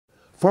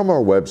From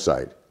our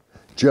website,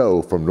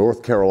 Joe from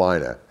North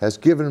Carolina has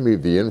given me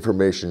the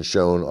information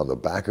shown on the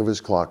back of his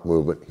clock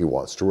movement he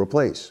wants to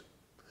replace.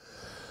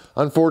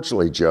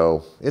 Unfortunately,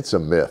 Joe, it's a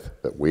myth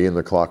that we in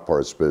the clock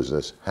parts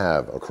business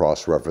have a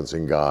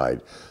cross-referencing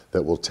guide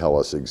that will tell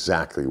us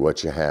exactly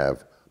what you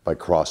have by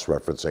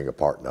cross-referencing a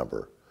part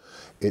number.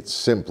 It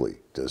simply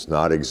does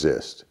not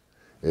exist.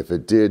 If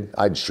it did,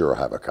 I'd sure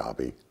have a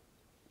copy.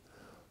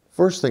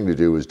 First thing to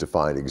do is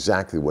define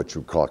exactly what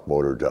your clock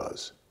motor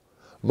does.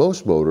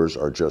 Most motors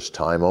are just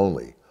time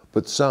only,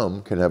 but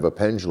some can have a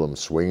pendulum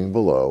swinging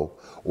below,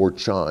 or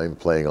chime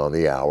playing on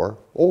the hour,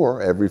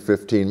 or every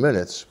 15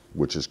 minutes,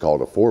 which is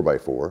called a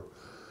 4x4.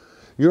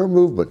 Your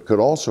movement could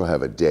also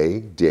have a day,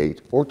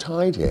 date, or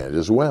tide hand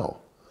as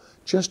well.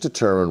 Just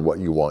determine what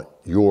you want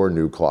your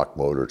new clock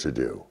motor to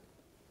do.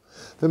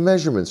 The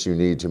measurements you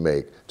need to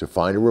make to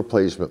find a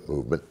replacement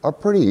movement are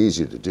pretty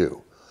easy to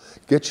do.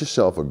 Get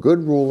yourself a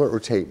good ruler or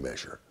tape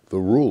measure. The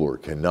ruler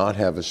cannot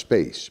have a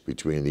space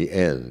between the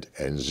end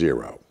and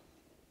 0.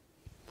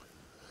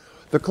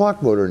 The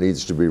clock motor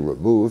needs to be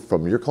removed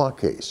from your clock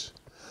case.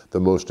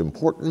 The most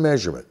important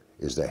measurement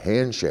is the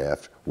hand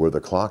shaft where the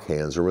clock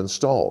hands are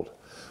installed.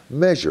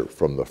 Measure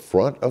from the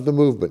front of the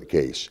movement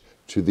case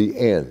to the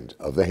end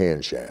of the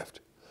hand shaft.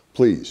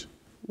 Please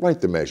write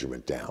the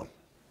measurement down.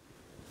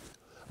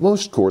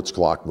 Most quartz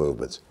clock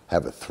movements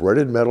have a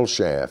threaded metal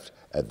shaft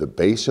at the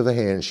base of the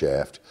hand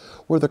shaft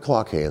where the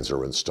clock hands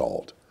are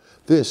installed.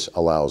 This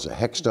allows a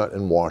hex nut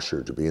and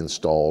washer to be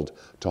installed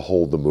to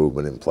hold the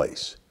movement in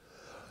place.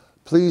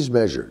 Please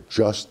measure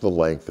just the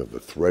length of the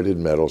threaded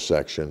metal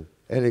section,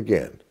 and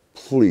again,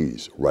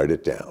 please write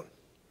it down.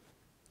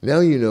 Now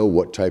you know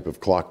what type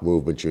of clock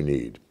movement you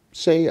need,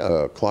 say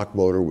a clock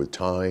motor with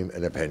time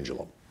and a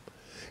pendulum.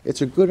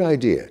 It's a good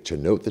idea to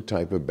note the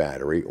type of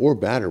battery or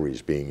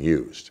batteries being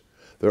used.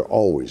 They're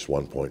always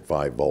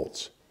 1.5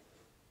 volts.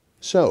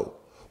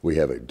 So, we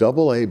have a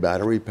AA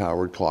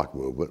battery-powered clock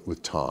movement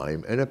with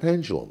time and a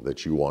pendulum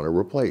that you want to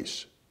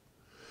replace.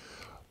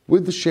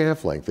 With the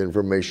shaft length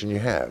information you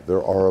have,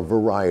 there are a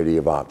variety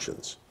of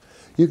options.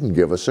 You can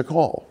give us a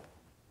call.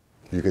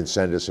 You can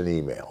send us an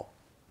email.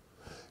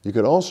 You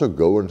can also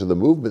go into the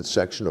movement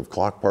section of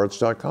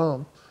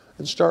clockparts.com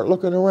and start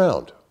looking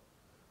around.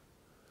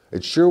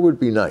 It sure would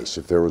be nice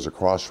if there was a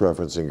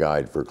cross-referencing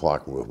guide for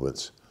clock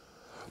movements,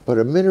 but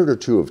a minute or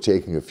two of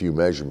taking a few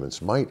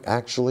measurements might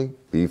actually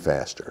be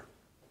faster.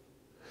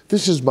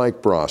 This is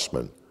Mike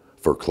Brossman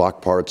for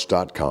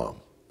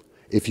clockparts.com.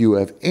 If you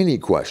have any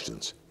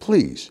questions,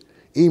 please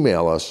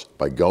email us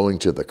by going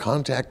to the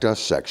Contact Us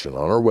section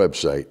on our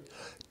website,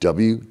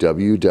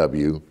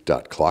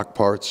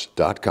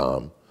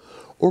 www.clockparts.com,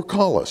 or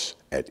call us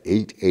at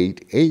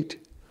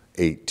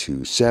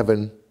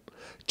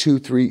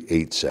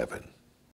 888-827-2387.